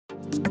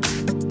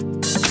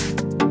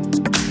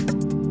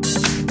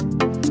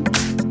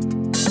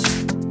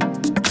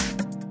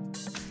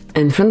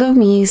In front of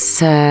me is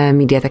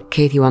MEDIATEK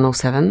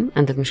KT107,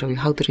 and let me show you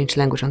how to change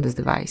language on this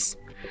device.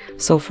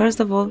 So first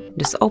of all,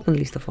 just open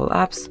list of all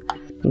apps,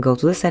 go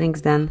to the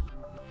settings then,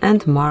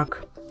 and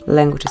mark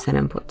languages and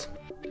input.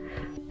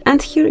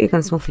 And here you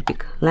can smoothly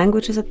pick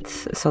languages,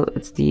 so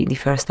it's the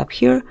first tab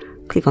here.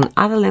 Click on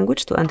other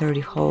language to enter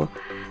the whole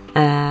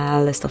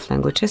list of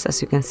languages. As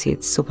you can see,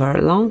 it's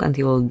super long and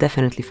you will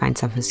definitely find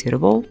something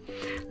suitable.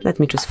 Let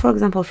me choose, for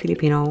example,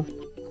 Filipino.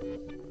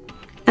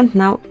 And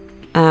now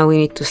we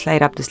need to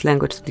slide up this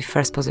language to the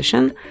first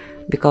position,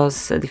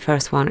 because the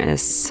first one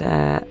is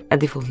a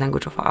default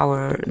language of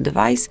our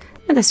device,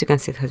 and as you can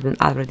see, it has been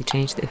already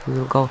changed. If we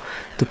will go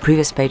to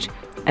previous page,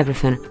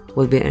 everything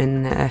will be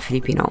in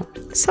Filipino.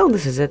 So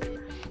this is it.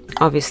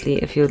 Obviously,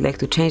 if you would like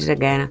to change it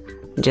again,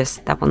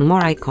 just tap on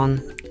more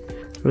icon,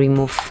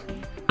 remove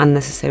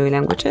unnecessary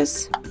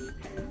languages,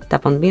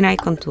 tap on bin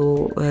icon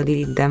to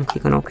delete them,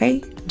 click on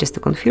OK just to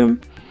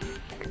confirm,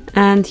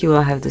 and you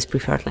will have this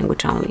preferred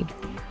language only.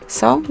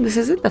 So this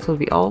is it, that will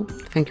be all.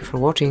 Thank you for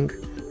watching.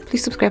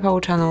 Please subscribe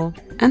our channel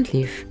and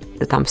leave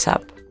the thumbs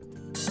up.